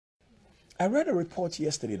I read a report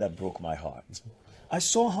yesterday that broke my heart. I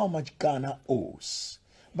saw how much Ghana owes,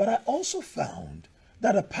 but I also found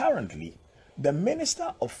that apparently the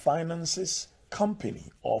Minister of Finance's company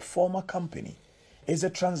or former company is a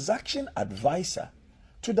transaction advisor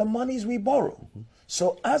to the monies we borrow.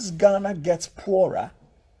 So as Ghana gets poorer,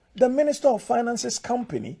 the Minister of Finance's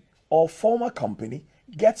company or former company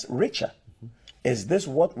gets richer. Is this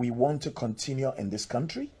what we want to continue in this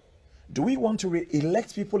country? Do we want to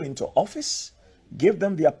re-elect people into office, give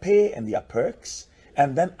them their pay and their perks,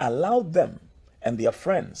 and then allow them and their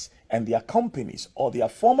friends and their companies or their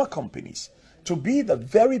former companies to be the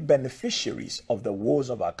very beneficiaries of the woes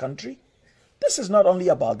of our country? This is not only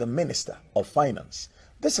about the Minister of Finance.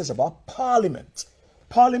 This is about Parliament.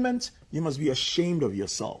 Parliament, you must be ashamed of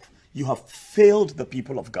yourself. You have failed the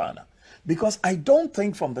people of Ghana. Because I don't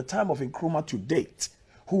think from the time of Nkrumah to date,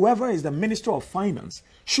 whoever is the Minister of Finance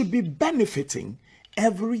should be benefiting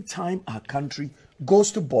every time our country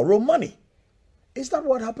goes to borrow money. Is that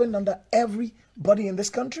what happened under everybody in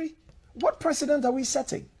this country? What precedent are we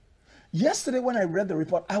setting? Yesterday when I read the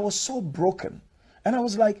report, I was so broken. And I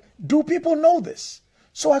was like, do people know this?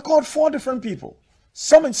 So I called 4 different people.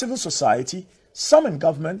 Some in civil society, some in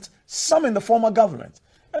government, some in the former government.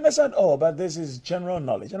 And they said, oh, but this is general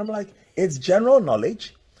knowledge. And I'm like, it's general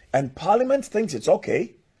knowledge and Parliament thinks it's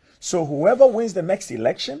okay. So whoever wins the next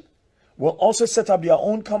election will also set up their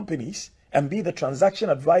own companies and be the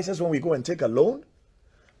transaction advisors when we go and take a loan.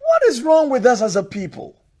 What is wrong with us as a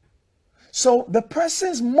people? So the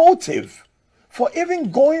person's motive for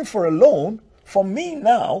even going for a loan for me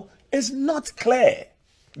now is not clear.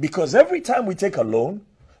 Because every time we take a loan,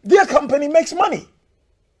 their company makes money.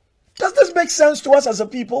 Does this make sense to us as a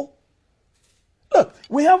people? Look,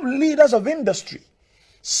 we have leaders of industry,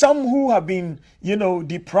 some who have been,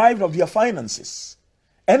 deprived of their finances.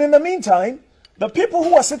 And in the meantime, the people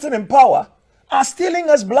who are sitting in power are stealing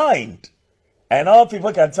us blind. And all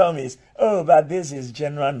people can tell me is, oh, but this is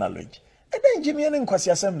general knowledge. And then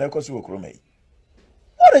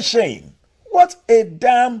what a shame. What a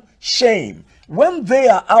damn shame. When they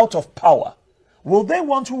are out of power, will they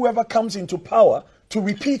want whoever comes into power to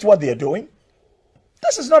repeat what they're doing?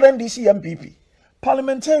 This is not NDC MPP.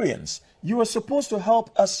 Parliamentarians, you are supposed to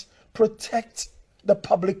help us protect the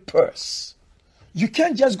public purse. You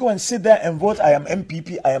can't just go and sit there and vote, I am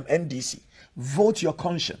MPP, I am NDC. Vote your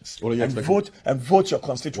conscience and vote your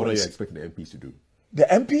constituency. What are you expecting the MPs to do? The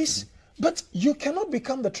MPs? But you cannot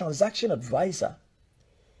become the transaction advisor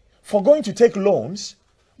for going to take loans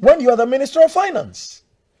when you are the Minister of Finance.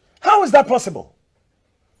 How is that possible?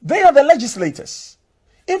 They are the legislators.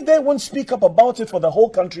 If they won't speak up about it for the whole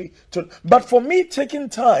country, but for me taking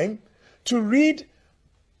time to read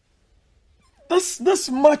this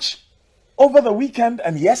much over the weekend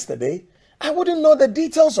and yesterday, I wouldn't know the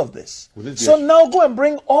details of this. So now go and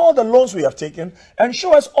bring all the loans we have taken and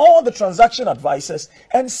show us all the transaction advisors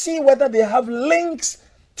and see whether they have links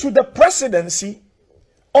to the presidency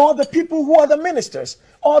or the people who are the ministers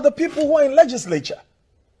or the people who are in legislature.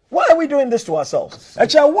 Why are we doing this to ourselves?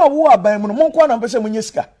 What kind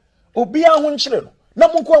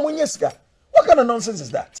of nonsense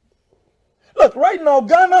is that? Look, right now,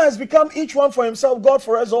 Ghana has become each one for himself, God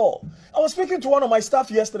for us all. I was speaking to one of my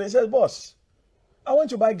staff yesterday. He said, boss, I went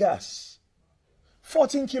to buy gas.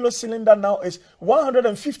 14-kilo cylinder now is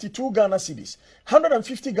 152 Ghana cedis.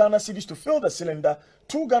 150 Ghana cedis to fill the cylinder,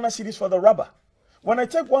 2 Ghana cedis for the rubber. When I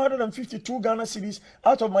take 152 Ghana cedis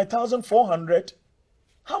out of my 1,400,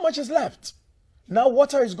 how much is left? Now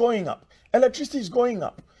water is going up. Electricity is going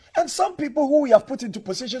up. And some people who we have put into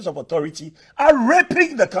positions of authority are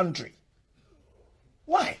raping the country.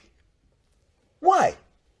 Why? Why?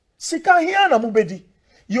 Sikahiana Mubedi.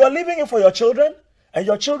 You are leaving it for your children, and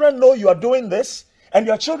your children know you are doing this, and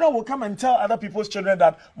your children will come and tell other people's children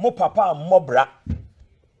that mo papa and mo bra,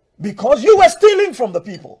 because you were stealing from the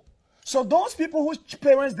people. So those people whose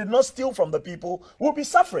parents did not steal from the people will be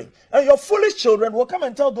suffering. And your foolish children will come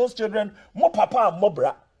and tell those children, mo papa and mo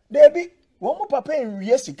bra. They be, mo papa and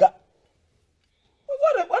yesika.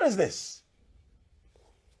 What is this?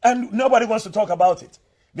 And nobody wants to talk about it.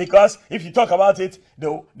 Because if you talk about it, they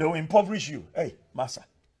will impoverish you. Hey, massa.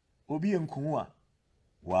 Obi nkumwa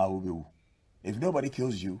wa obewu. If nobody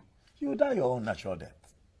kills you, you will die your own natural death.